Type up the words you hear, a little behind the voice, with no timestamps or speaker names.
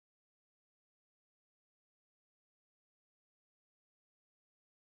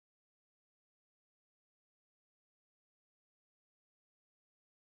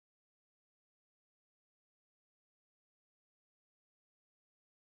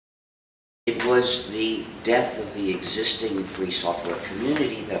It was the death of the existing free software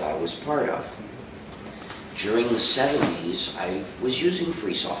community that I was part of. During the 70s, I was using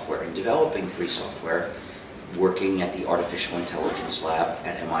free software and developing free software, working at the Artificial Intelligence Lab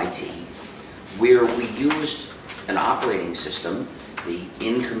at MIT, where we used an operating system, the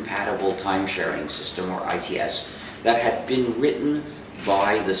Incompatible Time-Sharing System, or ITS, that had been written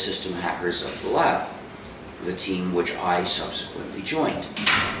by the system hackers of the lab, the team which I subsequently joined.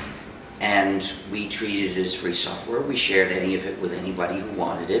 And we treated it as free software. We shared any of it with anybody who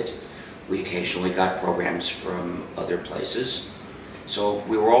wanted it. We occasionally got programs from other places. So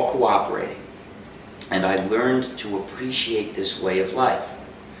we were all cooperating. And I learned to appreciate this way of life.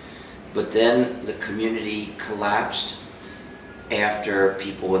 But then the community collapsed after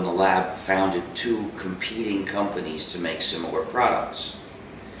people in the lab founded two competing companies to make similar products.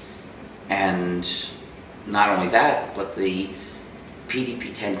 And not only that, but the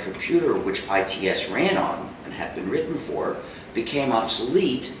PDP-10 computer, which ITS ran on and had been written for, became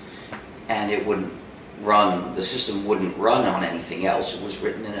obsolete, and it wouldn't run, the system wouldn't run on anything else. It was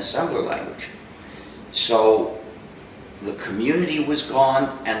written in assembler language. So the community was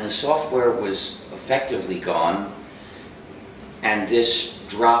gone and the software was effectively gone, and this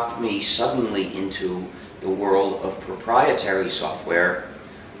dropped me suddenly into the world of proprietary software,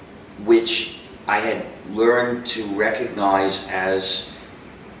 which I had learned to recognize as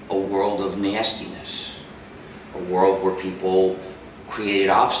a world of nastiness, a world where people created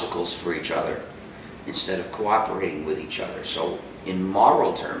obstacles for each other instead of cooperating with each other. So in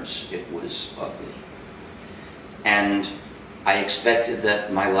moral terms, it was ugly. And I expected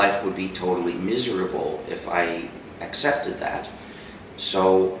that my life would be totally miserable if I accepted that.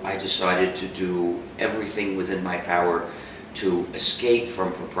 So I decided to do everything within my power to escape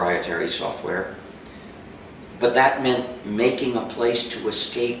from proprietary software. But that meant making a place to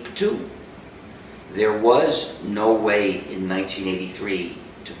escape to. There was no way in 1983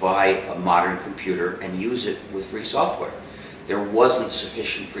 to buy a modern computer and use it with free software. There wasn't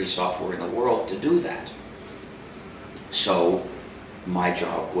sufficient free software in the world to do that. So my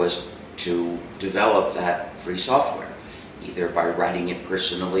job was to develop that free software, either by writing it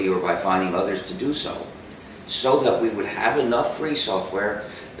personally or by finding others to do so that we would have enough free software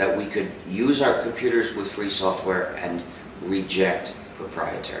that we could use our computers with free software and reject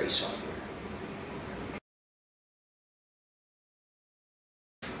proprietary software.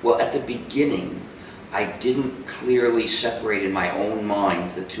 Well, at the beginning, I didn't clearly separate in my own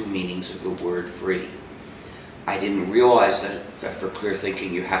mind the two meanings of the word free. I didn't realize that for clear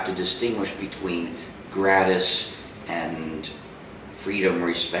thinking you have to distinguish between gratis and freedom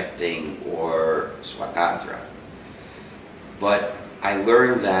respecting or swatantra. But I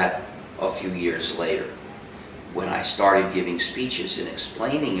learned that a few years later when I started giving speeches and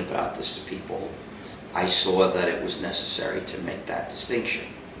explaining about this to people. I saw that it was necessary to make that distinction.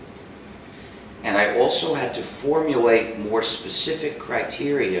 And I also had to formulate more specific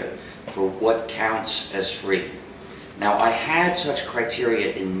criteria for what counts as free. Now, I had such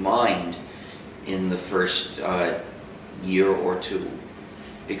criteria in mind in the first year or two,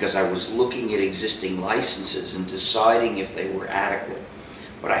 because I was looking at existing licenses and deciding if they were adequate.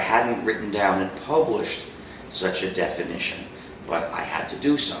 But I hadn't written down and published such a definition, but I had to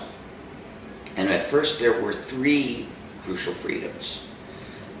do so. And at first there were three crucial freedoms.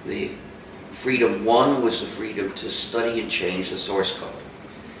 The freedom one was the freedom to study and change the source code.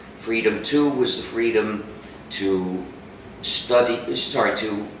 Freedom two was the freedom to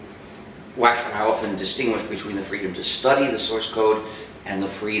I often distinguish between the freedom to study the source code and the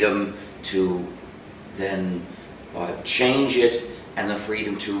freedom to then change it and the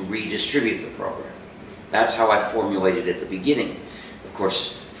freedom to redistribute the program. That's how I formulated it at the beginning. Of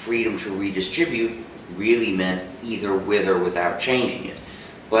course, freedom to redistribute really meant either with or without changing it.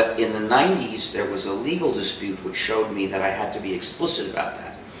 But in the 90s, there was a legal dispute which showed me that I had to be explicit about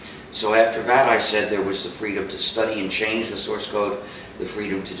that. So after that, I said there was the freedom to study and change the source code, the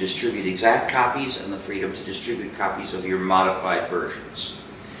freedom to distribute exact copies, and the freedom to distribute copies of your modified versions.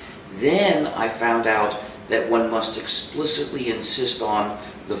 Then I found out that one must explicitly insist on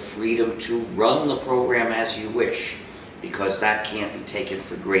the freedom to run the program as you wish, because that can't be taken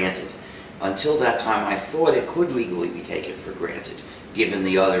for granted. Until that time, I thought it could legally be taken for granted, given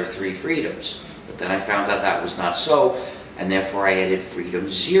the other three freedoms. But then I found out that was not so, and therefore I added freedom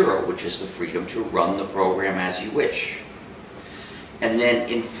 0, which is the freedom to run the program as you wish. And then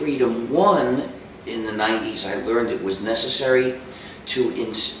in freedom 1, in the 90s, I learned it was necessary to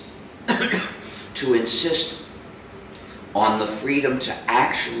insist on the freedom to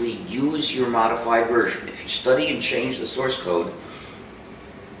actually use your modified version. If you study and change the source code,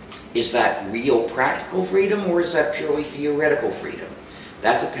 Is that real practical freedom, or is that purely theoretical freedom?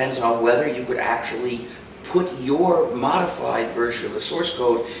 That depends on whether you could actually put your modified version of the source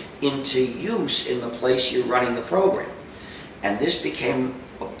code into use in the place you're running the program. And this became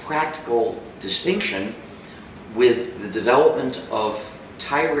a practical distinction with the development of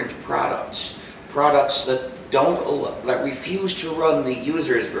tyrant products, products that that refuse to run the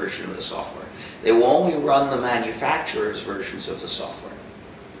user's version of the software. They will only run the manufacturer's versions of the software.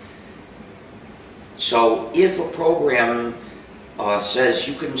 So if a program says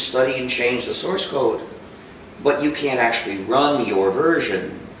you can study and change the source code, but you can't actually run your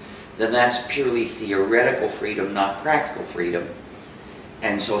version, then that's purely theoretical freedom, not practical freedom.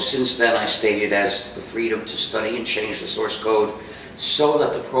 And so since then I stated as the freedom to study and change the source code so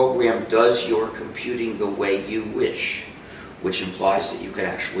that the program does your computing the way you wish, which implies that you can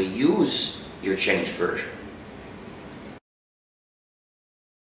actually use your changed version.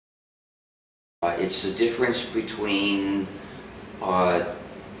 It's the difference between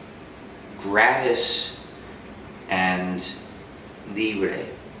gratis and libre.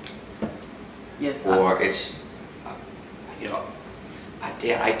 Yes. Or it's, you know,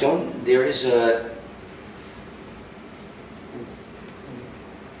 I don't, there is a,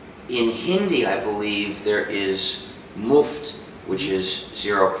 in Hindi I believe there is muft, which is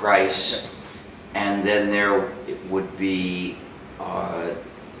zero price, and then there it would be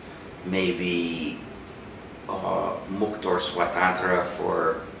maybe mukt or swatantra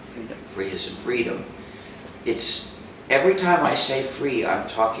for freedom and freedom. It's, every time I say free, I'm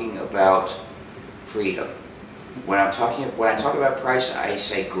talking about freedom. When I talk about price, I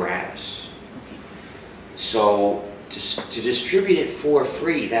say gratis. So to distribute it for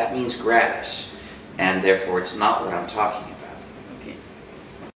free, that means gratis, and therefore it's not what I'm talking about. Okay.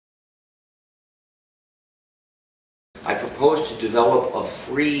 I propose to develop a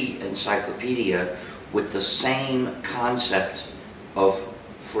free encyclopedia with the same concept of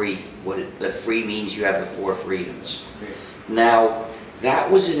free. The free means you have the 4 freedoms. Now,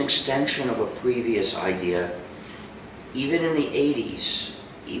 that was an extension of a previous idea. Even in the 80s,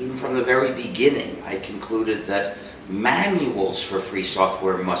 even from the very beginning, I concluded that manuals for free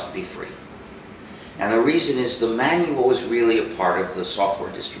software must be free. And the reason is the manual is really a part of the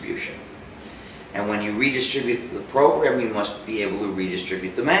software distribution. And when you redistribute the program, you must be able to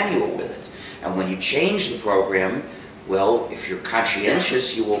redistribute the manual with it. And when you change the program, well, if you're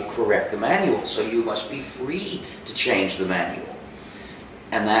conscientious, you will correct the manual. So you must be free to change the manual.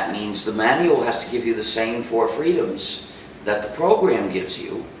 And that means the manual has to give you the same 4 freedoms that the program gives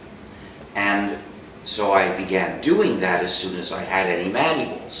you. And so I began doing that as soon as I had any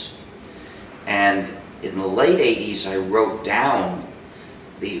manuals. And in the late 80s, I wrote down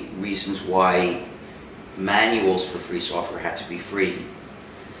the reasons why manuals for free software had to be free.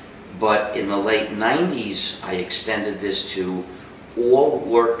 But in the late 90s, I extended this to all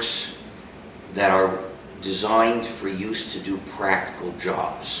works that are designed for use to do practical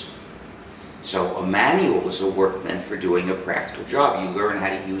jobs. So a manual is a work meant for doing a practical job. You learn how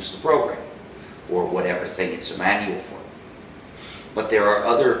to use the program, or whatever thing it's a manual for. But there are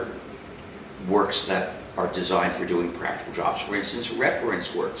other works that are designed for doing practical jobs. For instance,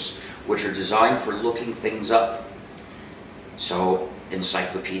 reference works, which are designed for looking things up. So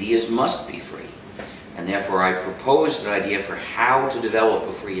encyclopedias must be free. And therefore I proposed an idea for how to develop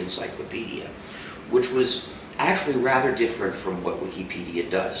a free encyclopedia, which was actually rather different from what Wikipedia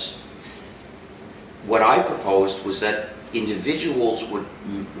does. What I proposed was that individuals would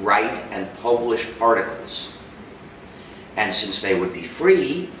write and publish articles. And since they would be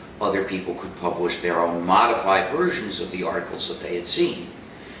free, other people could publish their own modified versions of the articles that they had seen.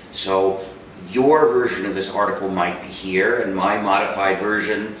 So your version of this article might be here, and my modified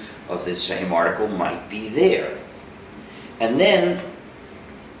version of this same article might be there. And then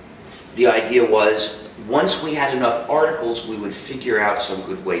the idea was, once we had enough articles, we would figure out some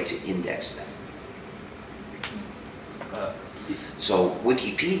good way to index them. So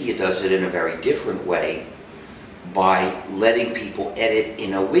Wikipedia does it in a very different way by letting people edit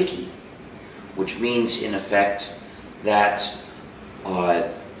in a wiki, which means, in effect, that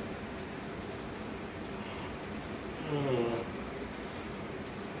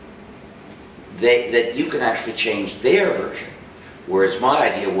that you can actually change their version. Whereas my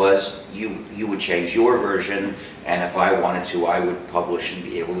idea was you would change your version, and if I wanted to, I would publish and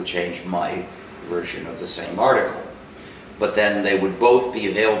be able to change my version of the same article. But then they would both be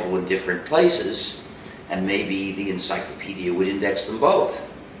available in different places, and maybe the encyclopedia would index them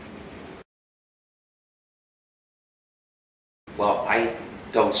both. Well, I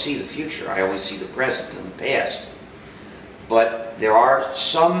don't see the future. I only see the present and the past. But there are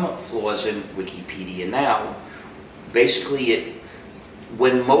some flaws in Wikipedia now. Basically,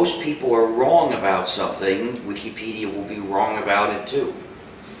 when most people are wrong about something, Wikipedia will be wrong about it too.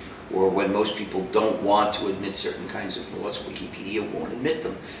 Or when most people don't want to admit certain kinds of thoughts, Wikipedia won't admit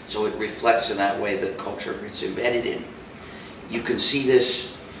them. So it reflects in that way the culture it's embedded in. You can see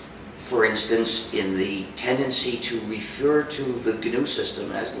this, for instance, in the tendency to refer to the GNU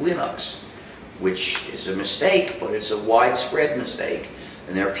system as Linux, which is a mistake, but it's a widespread mistake.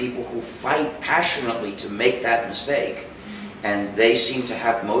 And there are people who fight passionately to make that mistake. And they seem to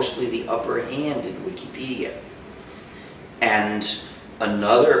have mostly the upper hand in Wikipedia. And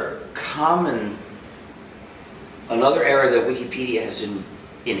another error that Wikipedia has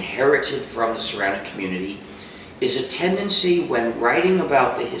inherited from the surrounding community is a tendency when writing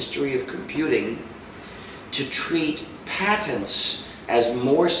about the history of computing to treat patents as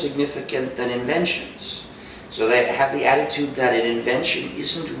more significant than inventions. So they have the attitude that an invention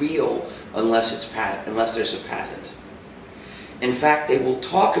isn't real unless there's a patent. In fact, they will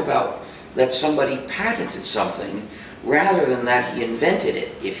talk about that somebody patented something rather than that he invented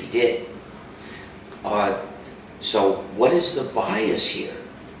it, if he did. So what is the bias here?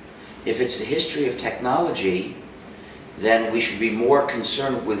 If it's the history of technology, then we should be more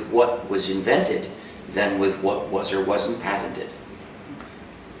concerned with what was invented than with what was or wasn't patented.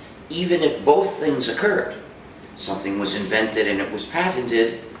 Even if both things occurred, something was invented and it was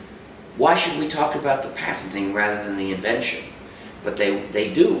patented, why should we talk about the patenting rather than the invention? But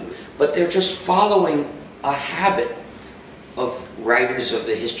they do. But they're just following a habit of writers of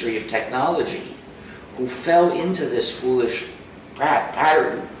the history of technology who fell into this foolish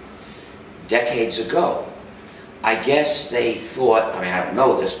pattern decades ago. I guess they thought, I mean, I don't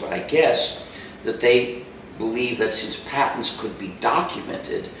know this, but I guess that they believed that since patents could be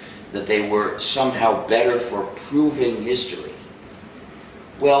documented, that they were somehow better for proving history.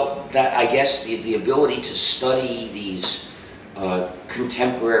 Well, that, I guess the ability to study these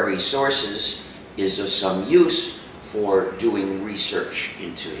contemporary sources is of some use for doing research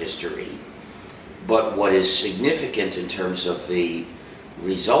into history. But what is significant in terms of the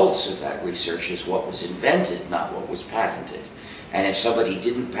results of that research is what was invented, not what was patented. And if somebody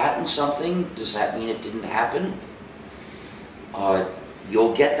didn't patent something, does that mean it didn't happen?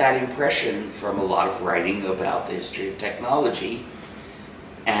 You'll get that impression from a lot of writing about the history of technology.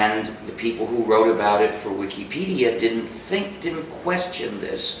 And the people who wrote about it for Wikipedia didn't question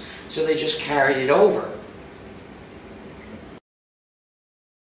this, so they just carried it over.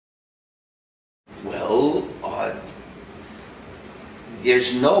 Well,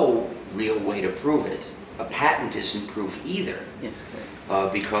 there's no real way to prove it. A patent isn't proof either. Yes.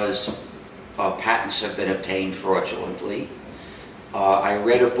 Because patents have been obtained fraudulently. I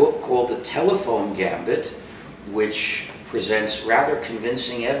read a book called The Telephone Gambit, which presents rather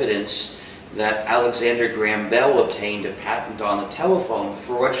convincing evidence that Alexander Graham Bell obtained a patent on a telephone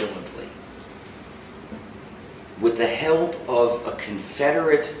fraudulently with the help of a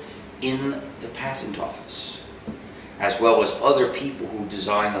Confederate in the patent office, as well as other people who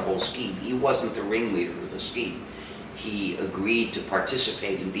designed the whole scheme. He wasn't the ringleader of the scheme. He agreed to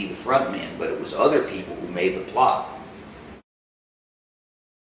participate and be the front man, but it was other people who made the plot.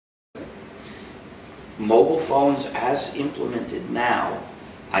 Mobile phones, as implemented now,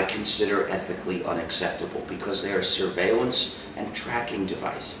 I consider ethically unacceptable because they are surveillance and tracking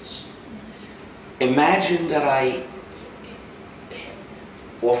devices. Imagine that I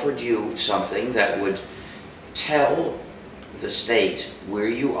offered you something that would tell the state where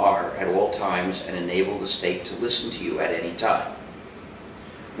you are at all times and enable the state to listen to you at any time.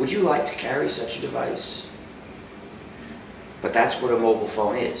 Would you like to carry such a device? But that's what a mobile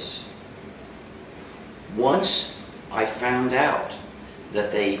phone is. Once I found out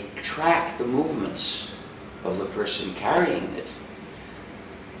that they track the movements of the person carrying it,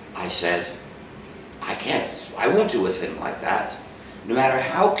 I said, I won't do a thing like that. No matter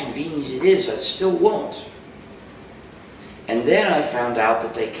how convenient it is, I still won't. And then I found out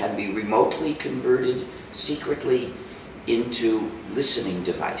that they can be remotely converted secretly into listening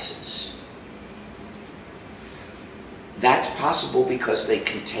devices. That's possible because they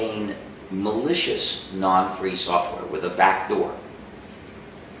contain malicious non-free software with a backdoor.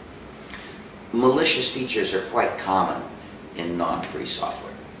 Malicious features are quite common in non-free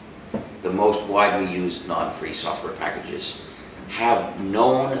software. The most widely used non-free software packages have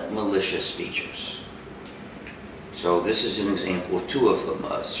known malicious features. So this is an example of two of them,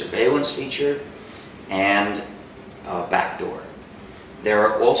 a surveillance feature and a backdoor. There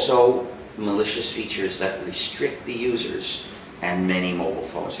are also malicious features that restrict the users, and many mobile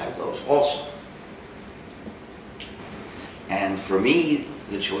phones have those also. And for me,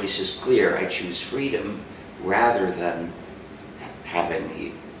 the choice is clear. I choose freedom rather than having the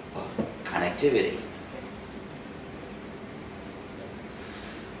connectivity.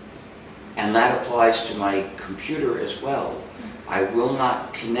 And that applies to my computer as well. I will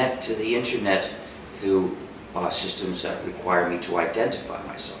not connect to the internet through systems that require me to identify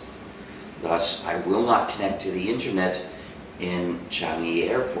myself. Thus, I will not connect to the internet in Changi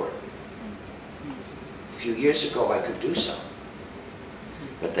Airport. A few years ago, I could do so.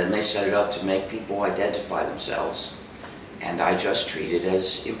 But then they set it up to make people identify themselves, and I just treat it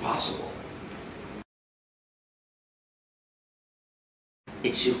as impossible.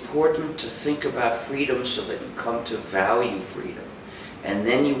 It's important to think about freedom so that you come to value freedom, and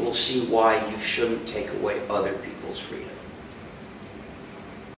then you will see why you shouldn't take away other people's freedom.